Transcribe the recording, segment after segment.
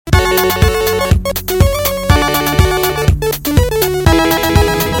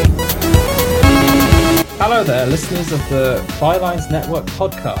there, listeners of the Bylines Network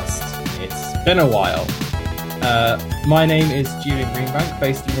podcast. It's been a while. My name is Julian Greenbank,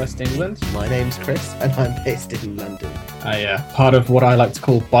 based in West England. My name's Chris, and I'm based in London. Part of what I like to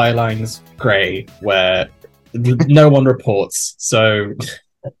call Bylines Grey, where no one reports. So,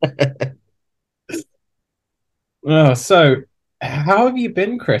 so how have you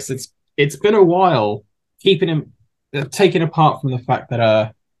been, Chris? It's been a while. Taken apart from the fact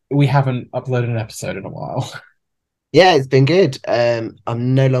that we haven't uploaded an episode in a while. Yeah, it's been good. I'm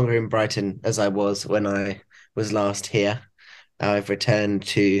no longer in Brighton as I was when I was last here. I've returned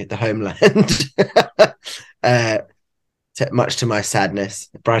to the homeland. Much to my sadness,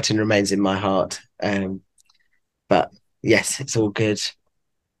 Brighton remains in my heart. But yes, it's all good.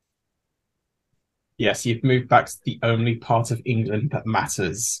 Yes, you've moved back to the only part of England that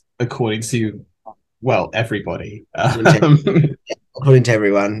matters, according to, well, everybody. According to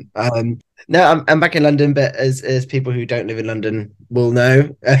everyone. No, I'm back in London, but as people who don't live in London will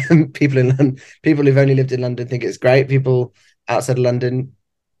know, people who've only lived in London think it's great. People outside of London,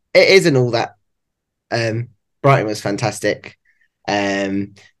 it isn't all that. Brighton was fantastic,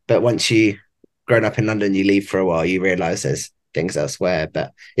 but once you grown up in London, you leave for a while, you realise there's things elsewhere.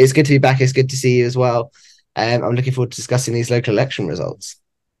 But it's good to be back. It's good to see you as well. I'm looking forward to discussing these local election results.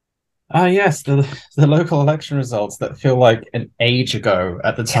 Yes, the local election results that feel like an age ago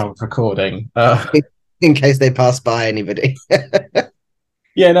at the time of recording. In case they pass by anybody. For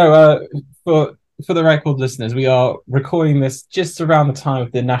the record, listeners, we are recording this just around the time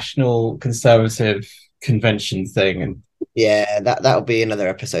of the National Conservative Convention thing. And yeah, that'll be another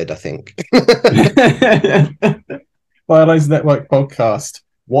episode, I think. Bylines Network podcast.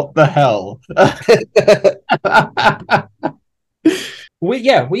 What the hell?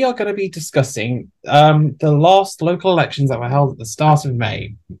 We are going to be discussing the last local elections that were held at the start of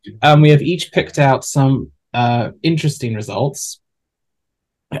May. We have each picked out some interesting results.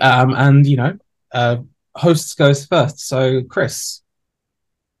 Hosts goes first. So, Chris,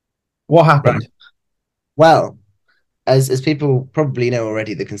 what happened? Right. Well, as people probably know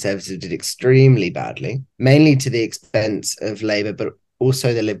already, the Conservatives did extremely badly, mainly to the expense of Labour, but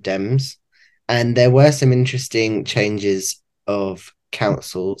also the Lib Dems. And there were some interesting changes of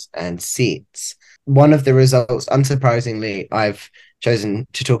councils and seats. One of the results, unsurprisingly, I've chosen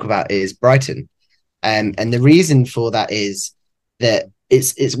to talk about is Brighton. And the reason for that is that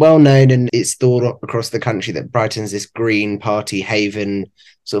it's well known and it's thought across the country that Brighton's this Green Party haven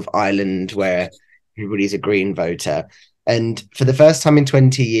sort of island where everybody's a Green voter. And for the first time in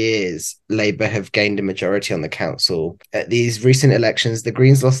 20 years, Labour have gained a majority on the council. At these recent elections, the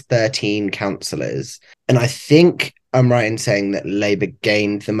Greens lost 13 councillors. And I think I'm right in saying that Labour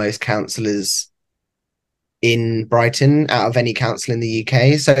gained the most councillors in Brighton out of any council in the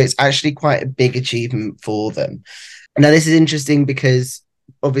UK. So it's actually quite a big achievement for them. Now, this is interesting because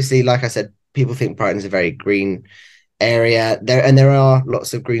obviously, like I said, people think Brighton's a very green area there are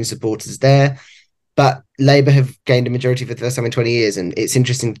lots of Green supporters there. But Labour have gained a majority for the first time in 20 years. And it's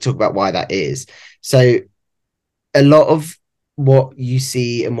interesting to talk about why that is. So a lot of what you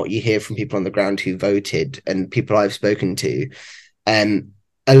see and what you hear from people on the ground who voted and people I've spoken to,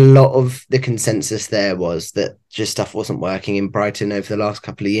 a lot of the consensus there was that just stuff wasn't working in Brighton over the last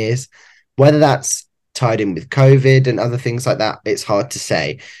couple of years. Whether that's tied in with COVID and other things like that, it's hard to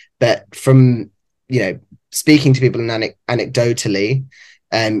say. But from, speaking to people anecdotally,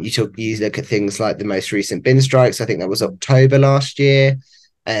 you look at things like the most recent bin strikes. I think that was October last year.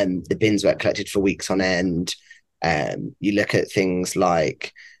 The bins were collected for weeks on end. You look at things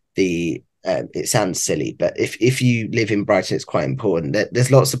like it sounds silly, but if you live in Brighton, it's quite important that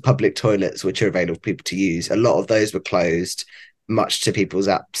there's lots of public toilets which are available for people to use. A lot of those were closed, much to people's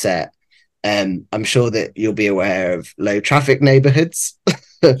upset. I'm sure that you'll be aware of low traffic neighbourhoods,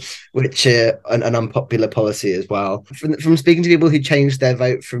 which are an unpopular policy as well. From speaking to people who changed their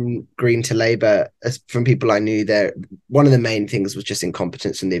vote from Green to Labour, from people I knew there, one of the main things was just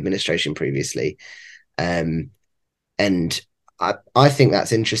incompetence from the administration previously. And I think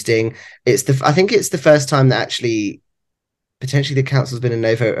that's interesting. I think it's the first time that actually potentially the council's been in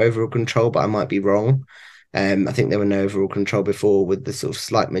overall control, but I might be wrong. I think there were no overall control before with the sort of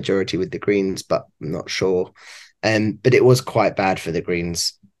slight majority with the Greens, but I'm not sure. But it was quite bad for the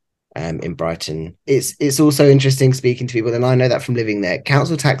Greens in Brighton. It's also interesting speaking to people, and I know that from living there.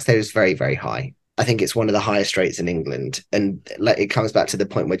 Council tax there is very, very high. I think it's one of the highest rates in England. And it comes back to the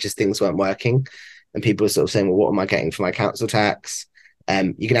point where just things weren't working. And people are sort of saying, well, what am I getting for my council tax?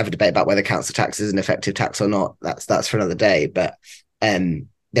 You can have a debate about whether council tax is an effective tax or not. That's for another day. But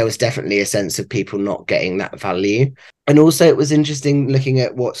there was definitely a sense of people not getting that value. And also it was interesting looking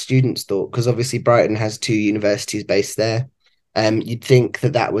at what students thought, because obviously Brighton has 2 universities based there. You'd think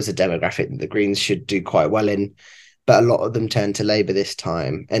that that was a demographic that the Greens should do quite well in, but a lot of them turned to Labour this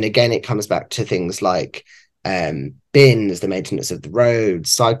time. And again, it comes back to things like bins, the maintenance of the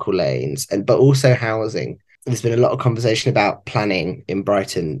roads, cycle lanes, but also housing. There's been a lot of conversation about planning in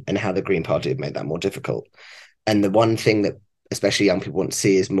Brighton and how the Green Party have made that more difficult. And the one thing that especially young people want to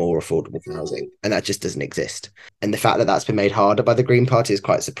see is more affordable housing, and that just doesn't exist. And the fact that that's been made harder by the Green Party is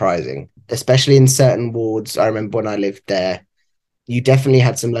quite surprising, especially in certain wards. I remember when I lived there, you definitely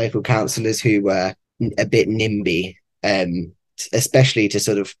had some local councillors who were a bit NIMBY, especially to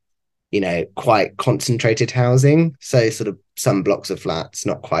sort of, quite concentrated housing. So sort of some blocks of flats,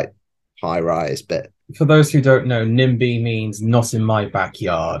 not quite high rise, but... For those who don't know, NIMBY means not in my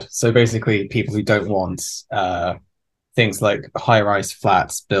backyard. So basically people who don't want things like high-rise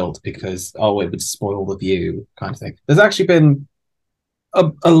flats built because, it would spoil the view kind of thing. There's actually been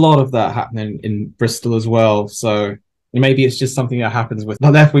a lot of that happening in Bristol as well. So maybe it's just something that happens with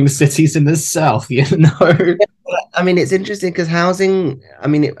left-wing cities in the south, I mean, it's interesting because housing,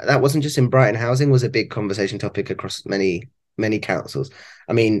 that wasn't just in Brighton. Housing was a big conversation topic across many, many councils.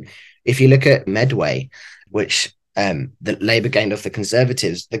 I mean, if you look at Medway, which the Labour gained off the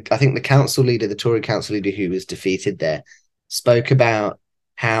Conservatives, I think the council leader, the Tory council leader who was defeated there, spoke about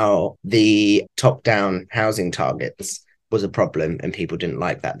how the top-down housing targets was a problem and people didn't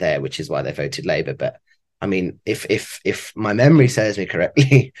like that there, which is why they voted Labour. But I mean, if my memory serves me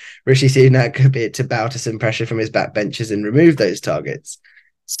correctly, Rishi Sunak appeared to bow to some pressure from his backbenchers and remove those targets.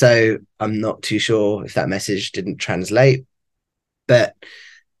 So I'm not too sure if that message didn't translate. But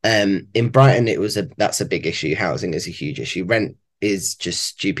in Brighton, that's a big issue. Housing is a huge issue. Rent is just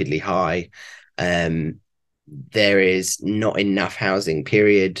stupidly high. There is not enough housing,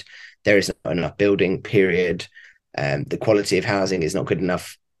 period. There is not enough building, period. The quality of housing is not good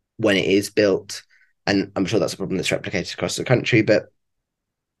enough when it is built. And I'm sure that's a problem that's replicated across the country, but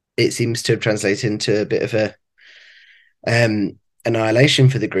it seems to have translated into a bit of a annihilation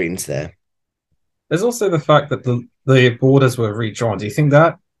for the Greens there. There's also the fact that the borders were redrawn. Do you think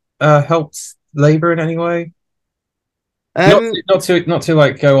that helped Labour in any way? Not to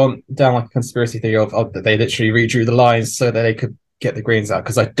like go on down like a conspiracy theory of that they literally redrew the lines so that they could get the Greens out,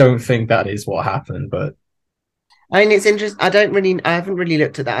 because I don't think that is what happened. But I mean, it's interesting. I haven't really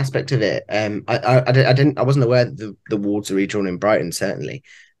looked at that aspect of it. I wasn't aware that the wards are redrawn in Brighton, certainly.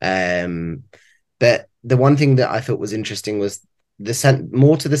 But the one thing that I thought was interesting was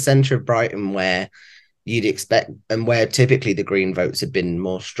more to the centre of Brighton, where you'd expect, and where typically the Green votes had been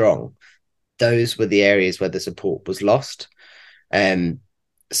more strong. Those were the areas where the support was lost.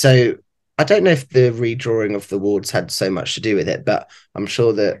 So I don't know if the redrawing of the wards had so much to do with it, but I'm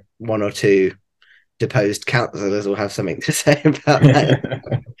sure that one or two deposed councillors will have something to say about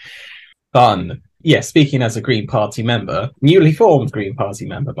that. Fun. Yeah, speaking as a Green Party member, newly formed Green Party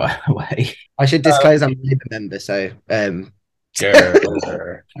member, by the way. I should disclose I'm a Labour member, so...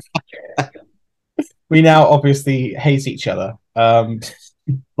 We now obviously hate each other.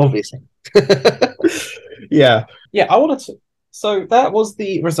 Obviously. Yeah. I wanted to... So that was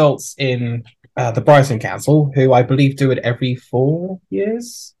the results in the Brighton Council, who I believe do it every 4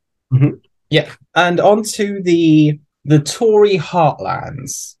 years. Mm-hmm. Yeah, and on to the Tory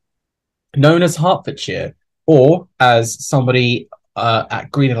heartlands, known as Hertfordshire, or as somebody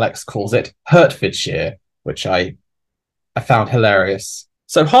at Green Elects calls it, Hertfordshire, which I found hilarious.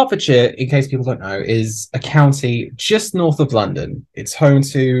 So Hertfordshire, in case people don't know, is a county just north of London. It's home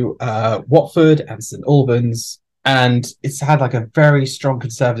to Watford and St Albans, and it's had like a very strong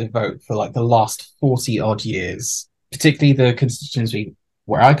Conservative vote for like the last 40 odd years, particularly the constituency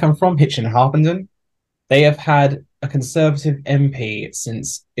where I come from, Hitchin and Harpenden. They have had a Conservative MP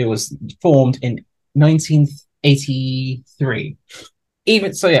since it was formed in 1983.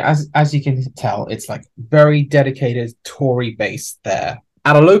 Even so, yeah, as you can tell, it's like very dedicated Tory base there.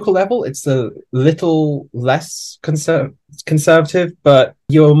 At a local level, it's a little less conservative, but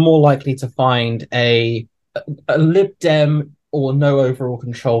you're more likely to find a Lib Dem or no overall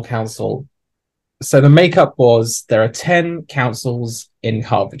control council. So the makeup was there are 10 councils in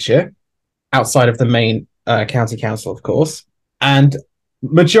Hertfordshire, outside of the main county council, of course, and the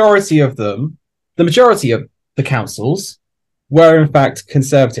majority of the councils were in fact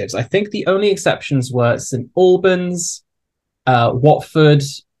Conservatives. I think the only exceptions were St Albans, Watford,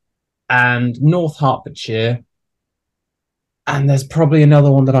 and North Hertfordshire. And there's probably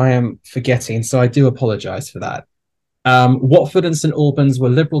another one that I am forgetting, so I do apologise for that. Watford and St Albans were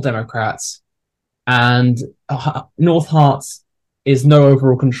Liberal Democrats, and North Herts is no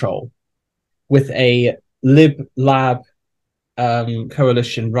overall control, with a Lib Lab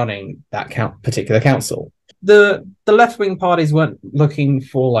coalition running that particular council. The left-wing parties weren't looking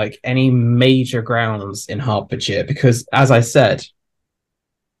for like any major grounds in Hertfordshire because, as I said,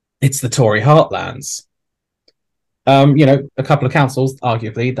 it's the Tory heartlands. A couple of councils,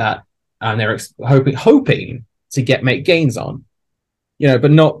 arguably, that they're hoping to make gains on,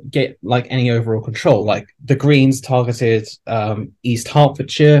 but not get like any overall control. Like the Greens targeted East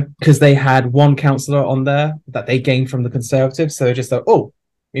Hertfordshire because they had one councillor on there that they gained from the Conservatives. So they just thought, oh,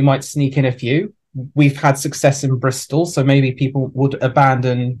 we might sneak in a few. We've had success in Bristol, so maybe people would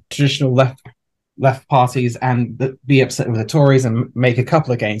abandon traditional left parties and be upset with the Tories and make a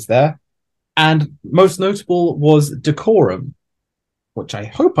couple of gains there. And most notable was Decorum, which I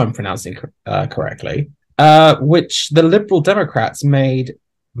hope I'm pronouncing correctly, which the Liberal Democrats made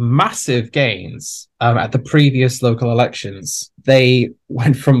massive gains at the previous local elections. They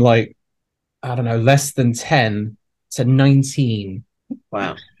went from less than 10 to 19.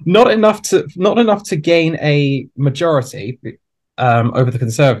 Wow. Not enough to gain a majority over the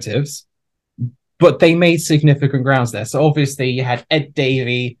Conservatives, but they made significant grounds there. So obviously you had Ed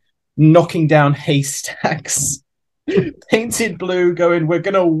Davey knocking down haystacks, painted blue, going, we're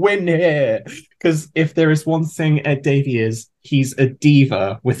going to win here. Because if there is one thing Ed Davey is, he's a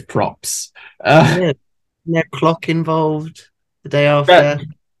diva with props. No clock involved the day after.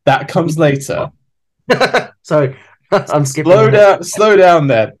 That comes later. Sorry. I'm skipping. Slow down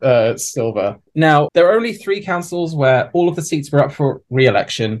there, Silver. Now, there are only 3 councils where all of the seats were up for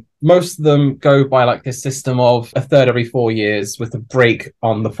re-election. Most of them go by like this system of a third every 4 years with a break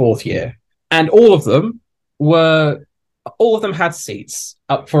on the 4th year. And all of them had seats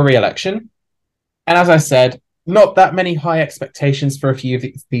up for re-election. And as I said, not that many high expectations for a few of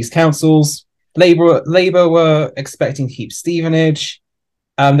these councils. Labour were expecting to keep Stevenage.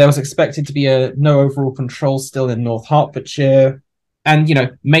 There was expected to be a no overall control still in North Hertfordshire.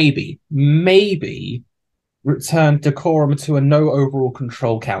 And, maybe return Decorum to a no overall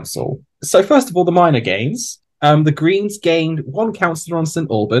control council. So first of all, the minor gains. The Greens gained 1 councillor on St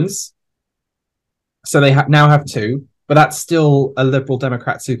Albans. So they now have 2. But that's still a Liberal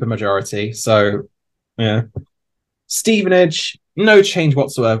Democrat supermajority. So, yeah. Stevenage, no change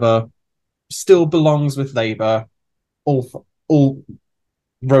whatsoever. Still belongs with Labour. All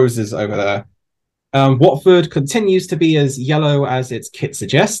roses over there. Watford continues to be as yellow as its kit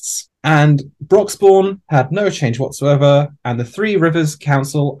suggests, and Broxbourne had no change whatsoever, and the Three Rivers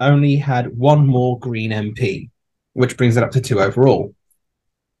Council only had 1 more Green MP, which brings it up to 2 overall.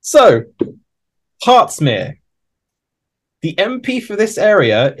 So, Hertsmere. The MP for this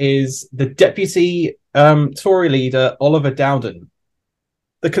area is the Deputy Tory leader, Oliver Dowden.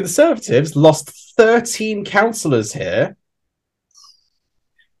 The Conservatives lost 13 councillors here,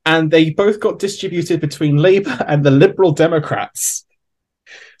 and they both got distributed between Labour and the Liberal Democrats.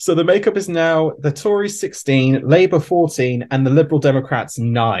 So the makeup is now the Tories 16, Labour 14, and the Liberal Democrats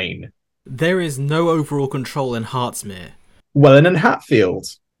 9. There is no overall control in Hertsmere. Welling and Hatfield.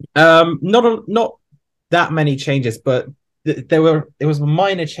 Not that many changes, but there was a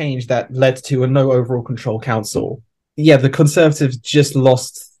minor change that led to a no overall control council. Yeah, the Conservatives just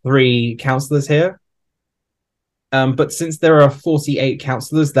lost 3 councillors here. But since there are 48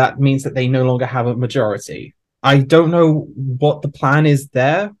 councillors, that means that they no longer have a majority. I don't know what the plan is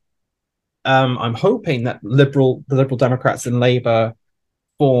there. I'm hoping that the Liberal Democrats and Labour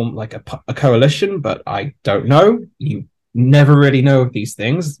form like a coalition, but I don't know. You never really know of these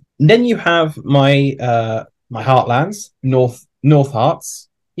things. And then you have my heartlands, North Herts.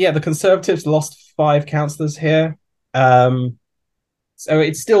 Yeah, the Conservatives lost 5 councillors here. So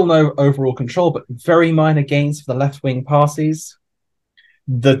it's still no overall control, but very minor gains for the left-wing parties.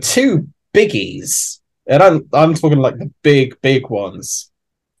 The 2 biggies, and I'm talking like the big ones.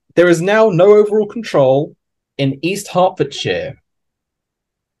 There is now no overall control in East Hertfordshire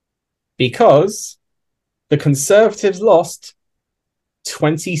because the Conservatives lost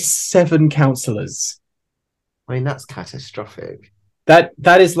 27 councillors. I mean, that's catastrophic. That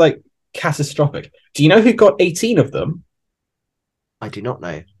is like catastrophic. Do you know who got 18 of them? I do not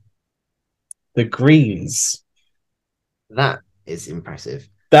know. The Greens. That is impressive.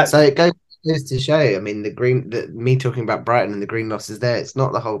 So it goes to show. I mean, me talking about Brighton and the Green losses there. It's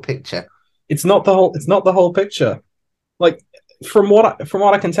not the whole picture. It's not the whole picture. Like from what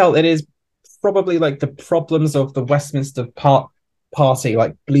I can tell, it is probably like the problems of the Westminster party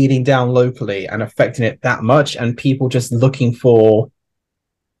like bleeding down locally and affecting it that much, and people just looking for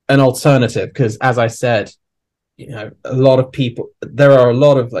an alternative. Because as I said, there are a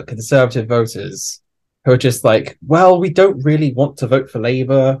lot of like Conservative voters who are just like, well, we don't really want to vote for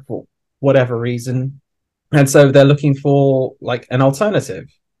Labour for whatever reason. And so they're looking for like an alternative.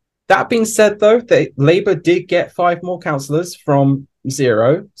 That being said, though, Labour did get 5 more councillors from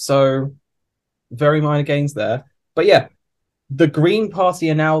 0. So very minor gains there. But yeah, the Green Party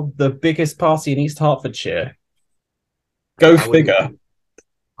are now the biggest party in East Hertfordshire. Go figure.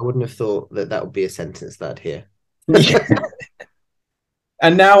 I wouldn't have thought that would be a sentence that I'd hear.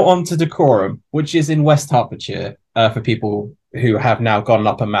 And now on to Decorum, which is in West Hertfordshire, for people who have now gone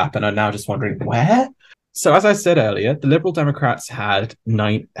up a map and are now just wondering where. So as I said earlier, the Liberal Democrats had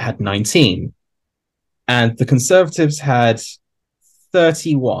 19, and the Conservatives had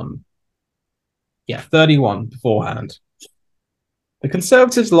 31. Yeah, 31 beforehand. The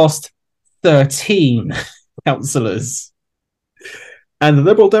Conservatives lost 13 councillors, and the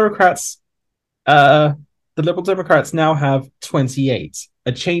Liberal Democrats now have 28,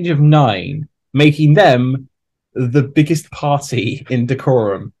 a change of 9, making them the biggest party in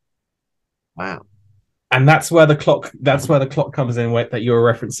Decorum. Wow. And that's where the clock comes in that you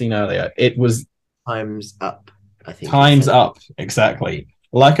were referencing earlier. It was times up, I think. Times up, exactly.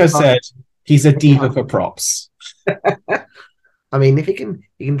 Like I said, he's a diva for props. I mean, if he can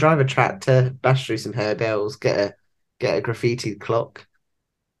drive a tractor, bash through some harebells, get a graffiti clock.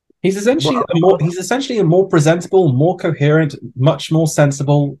 He's essentially a more presentable, more coherent, much more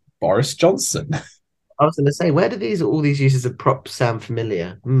sensible Boris Johnson. I was going to say, where do all these uses of props sound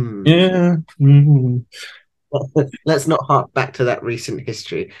familiar? Yeah. Let's not hark back to that recent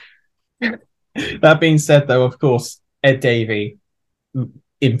history. That being said, though, of course, Ed Davey,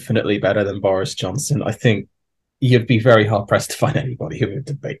 infinitely better than Boris Johnson. I think you'd be very hard pressed to find anybody who would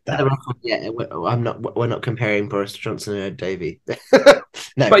debate that. Yeah, we're not comparing Boris Johnson and Ed Davey.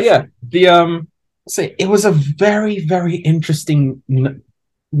 No, but yeah, it was a very, very interesting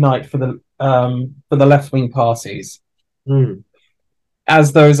night for the left wing parties,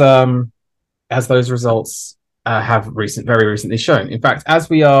 as those results have very recently shown. In fact, as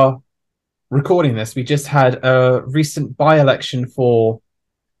we are recording this, we just had a recent by-election for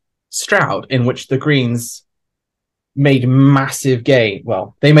Stroud in which the Greens made massive gain.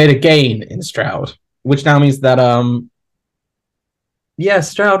 Well, they made a gain in Stroud, which now means that I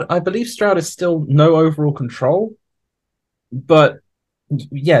believe Stroud is still no overall control, but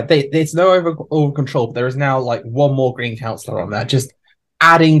yeah, it's no overall control. But there is now like one more Green councillor on there, just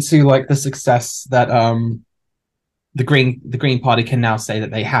adding to like the success that the Green Party can now say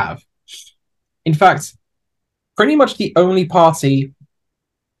that they have. In fact, pretty much the only party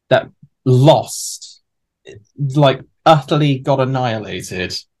that lost, like utterly got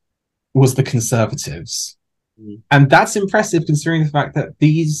annihilated, was the Conservatives. And that's impressive considering the fact that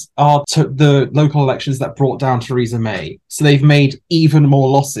these are the local elections that brought down Theresa May. So they've made even more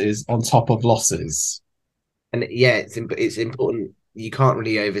losses on top of losses. And yeah, it's important. You can't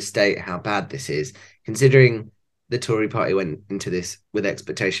really overstate how bad this is, considering the Tory party went into this with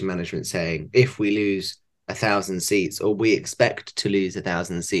expectation management saying, if we lose 1,000 seats, or we expect to lose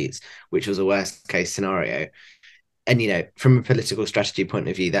 1,000 seats, which was a worst case scenario. And, from a political strategy point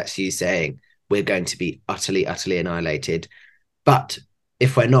of view, that's you saying, we're going to be utterly, utterly annihilated. But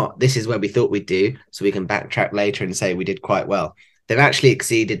if we're not, this is where we thought we'd do, so we can backtrack later and say we did quite well. They've actually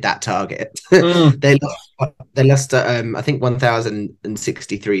exceeded that target. They lost I think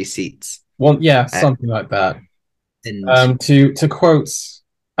 1,063 seats. Something like that. And to quote,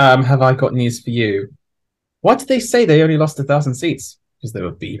 have I got news for you? Why did they say they only lost 1,000 seats? Because they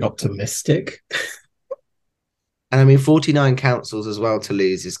were being optimistic. And I mean, 49 councils as well to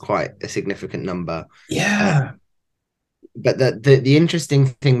lose is quite a significant number. Yeah. But the interesting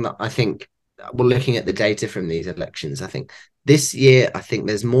thing that I think, well, looking at the data from these elections, I think this year, I think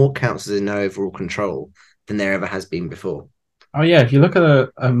there's more councils in no overall control than there ever has been before. Oh, yeah. If you look at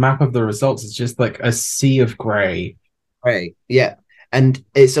a map of the results, it's just like a sea of grey. Grey, yeah. And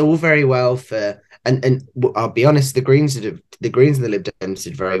it's all very well for... And I'll be honest, the Greens and the Lib Dems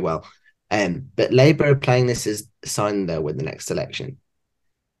did very well. But Labour are playing this as a sign they'll win the next election.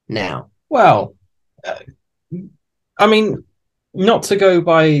 Now. Well, I mean, not to go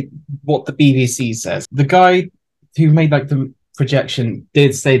by what the BBC says. The guy who made like the projection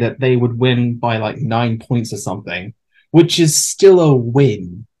did say that they would win by like 9 points or something, which is still a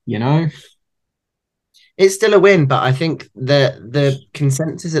win, It's still a win, but I think the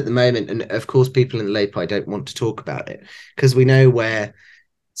consensus at the moment, and of course people in the Labour Party don't want to talk about it, because we know where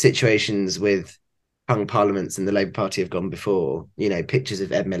situations with hung parliaments in the Labour Party have gone before, pictures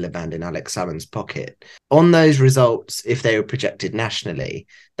of Ed Miliband in Alex Salmond's pocket. On those results, if they were projected nationally,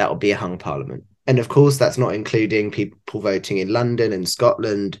 that would be a hung parliament. And of course, that's not including people voting in London and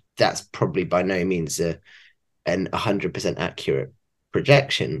Scotland. That's probably by no means an 100% accurate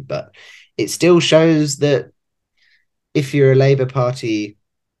projection, but it still shows that if you're a Labour Party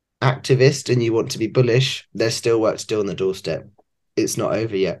activist and you want to be bullish, there's still work on the doorstep. It's not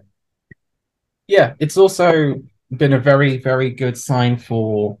over yet. Yeah, it's also been a very, very good sign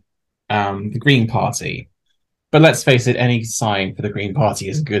for the Green Party. But let's face it, any sign for the Green Party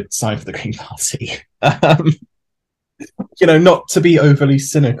is a good sign for the Green Party. Not to be overly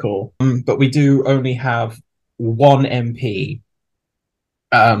cynical, but we do only have one MP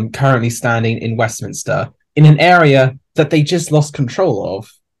currently standing in Westminster in an area that they just lost control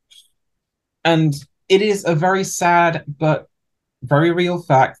of. And it is a very sad but very real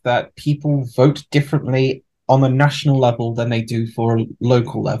fact that people vote differently on a national level than they do for a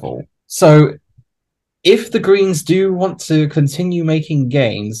local level. So if the Greens do want to continue making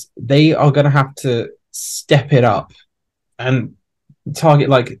gains, they are going to have to step it up and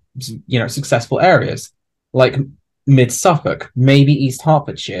target successful areas like Mid Suffolk, maybe East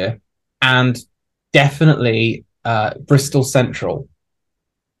Hertfordshire, and definitely Bristol Central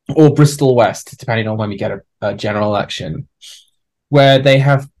or Bristol West, depending on when we get a general election, where they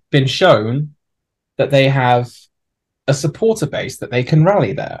have been shown that they have a supporter base that they can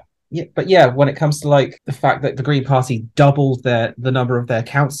rally there. Yeah, but when it comes to the fact that the Green Party doubled the number of their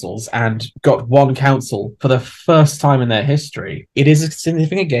councils and got one council for the first time in their history, it is a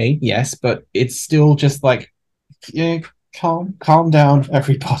significant gain, yes, but it's still just calm down,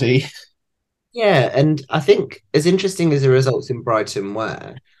 everybody. Yeah, and I think as interesting as the results in Brighton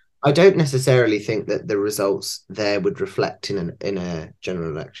were, I don't necessarily think that the results there would reflect in a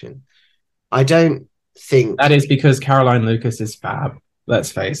general election. I don't think that is because Caroline Lucas is fab.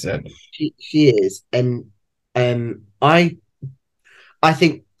 Let's face it. She is, and I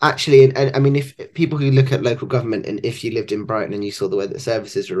think actually, and I mean, if people who look at local government, and if you lived in Brighton and you saw the way that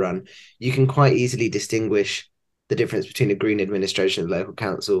services are run, you can quite easily distinguish the difference between a Green administration of the local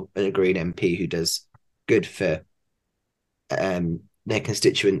council and a Green MP who does good for their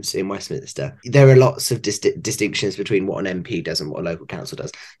constituents in Westminster. There are lots of distinctions between what an MP does and what a local council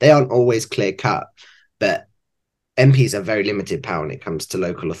does. They aren't always clear cut, but MPs have very limited power when it comes to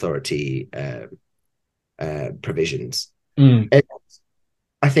local authority provisions.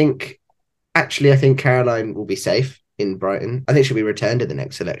 I think Caroline will be safe in Brighton. I think she'll be returned in the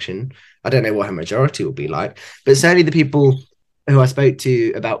next election. I don't know what her majority will be like, but certainly the people who I spoke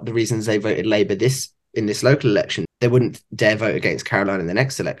to about the reasons they voted Labour in this local election, they wouldn't dare vote against Caroline in the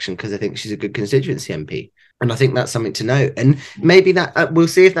next election because I think she's a good constituency MP. And I think that's something to note. And maybe that we'll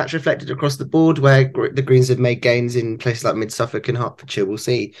see if that's reflected across the board where the Greens have made gains in places like Mid Suffolk and Hertfordshire. We'll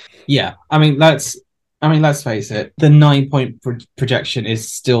see. Yeah, let's face it. The 9-point projection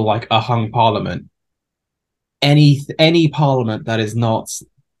is still like a hung parliament. Any parliament that is not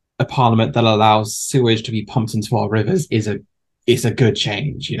a parliament that allows sewage to be pumped into our rivers is a good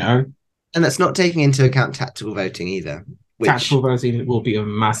change, And that's not taking into account tactical voting either. Tactical voting will be a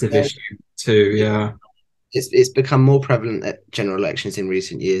massive issue too. Yeah. It's become more prevalent at general elections in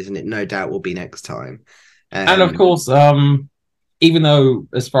recent years, and it no doubt will be next time. And of course, even though,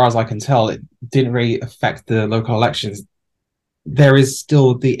 as far as I can tell, it didn't really affect the local elections, there is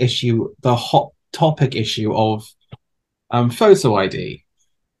still the issue, the hot topic issue of photo ID.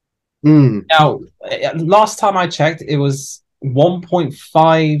 Now, last time I checked, it was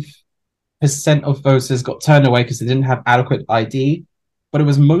 1.5% of voters got turned away because they didn't have adequate ID, but it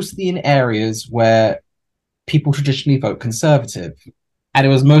was mostly in areas where people traditionally vote Conservative, and it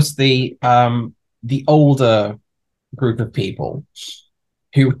was mostly the older group of people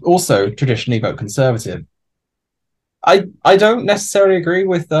who also traditionally vote Conservative. I don't necessarily agree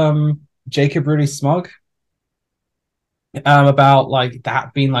with Jacob Rees-Mogg about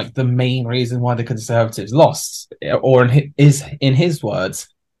that being the main reason why the Conservatives lost, or in his words,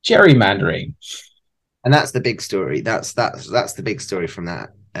 gerrymandering. And that's the big story. That's the big story from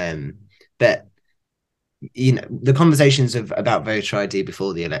that. But the conversations about voter ID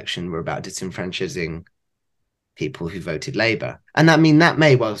before the election were about disenfranchising people who voted Labour, and that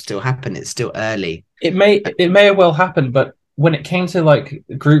may well still happen. It's still early. It may well happen, but when it came to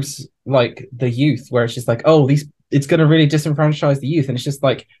groups like the youth, where it's just it's going to really disenfranchise the youth, and it's just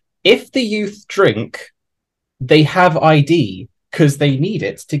if the youth drink, they have ID because they need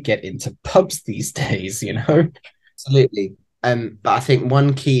it to get into pubs these days. Absolutely. But I think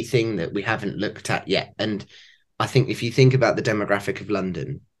one key thing that we haven't looked at yet, and I think if you think about the demographic of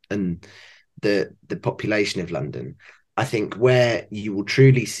London and the population of London, I think where you will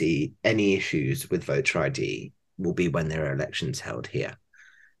truly see any issues with voter ID will be when there are elections held here.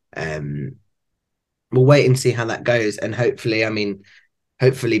 we'll wait and see how that goes. And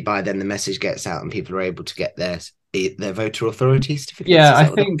hopefully by then the message gets out and people are able to get their voter authority certificates. Yeah,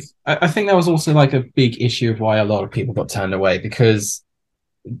 I think that was also like a big issue of why a lot of people got turned away, because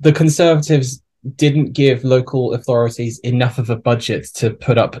the Conservatives didn't give local authorities enough of a budget to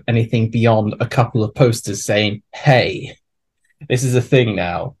put up anything beyond a couple of posters saying, hey, this is a thing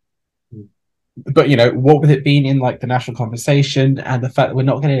now. But, what with it being in like the national conversation and the fact that we're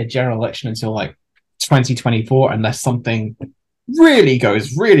not getting a general election until like 2024 unless something really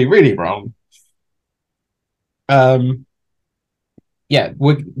goes really, really wrong. We're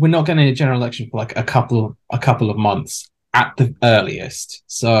not getting a general election for like a couple of months at the earliest.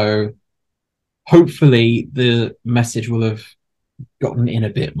 So hopefully the message will have gotten in a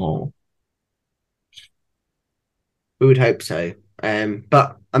bit more. We would hope so.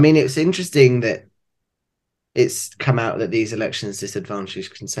 But I mean, it's interesting that it's come out that these elections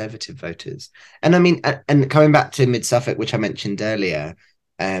disadvantage Conservative voters. And I mean, and coming back to Mid Suffolk, which I mentioned earlier,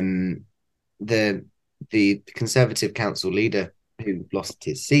 the Conservative council leader who lost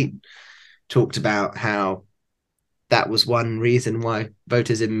his seat talked about how that was one reason why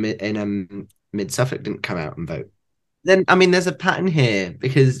voters in Mid Suffolk didn't come out and vote. Then, I mean, there's a pattern here,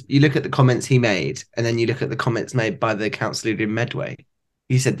 because you look at the comments he made, and then you look at the comments made by the council leader in Medway.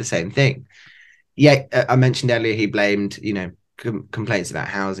 He said the same thing. Yeah, I mentioned earlier he blamed, complaints about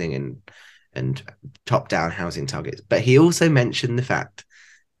housing and top-down housing targets. But he also mentioned the fact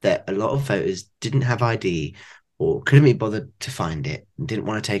that a lot of voters didn't have ID or couldn't be bothered to find it and didn't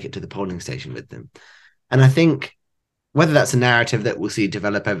want to take it to the polling station with them. And I think whether that's a narrative that we'll see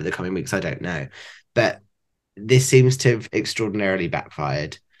develop over the coming weeks, I don't know. But this seems to have extraordinarily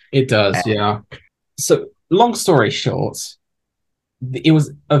backfired. It does, yeah. So, long story short, it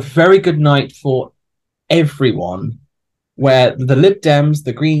was a very good night for everyone, where the Lib Dems,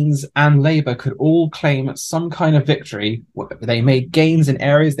 the Greens, and Labour could all claim some kind of victory. They made gains in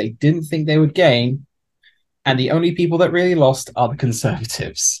areas they didn't think they would gain, and the only people that really lost are the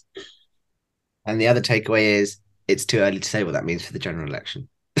Conservatives. And the other takeaway is it's too early to say what that means for the general election.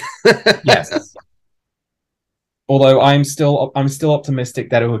 Yes. Although I'm still optimistic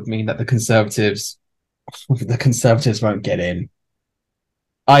that it would mean that the Conservatives won't get in.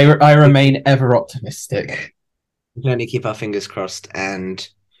 I remain ever optimistic. We can only keep our fingers crossed and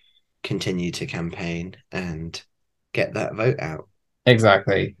continue to campaign and get that vote out.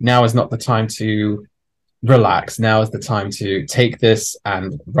 Exactly. Now is not the time to relax. Now is the time to take this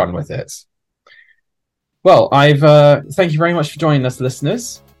and run with it. Well, thank you very much for joining us,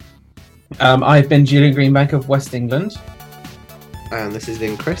 listeners. I've been Julian Greenbank of West England. And this has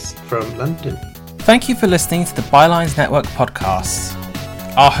been Chris from London. Thank you for listening to the Bylines Network podcast.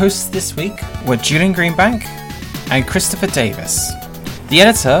 Our hosts this week were Julian Greenbank and Christopher Davis. The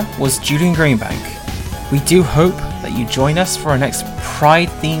editor was Julian Greenbank. We do hope that you join us for our next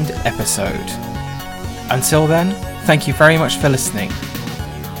Pride-themed episode. Until then, thank you very much for listening.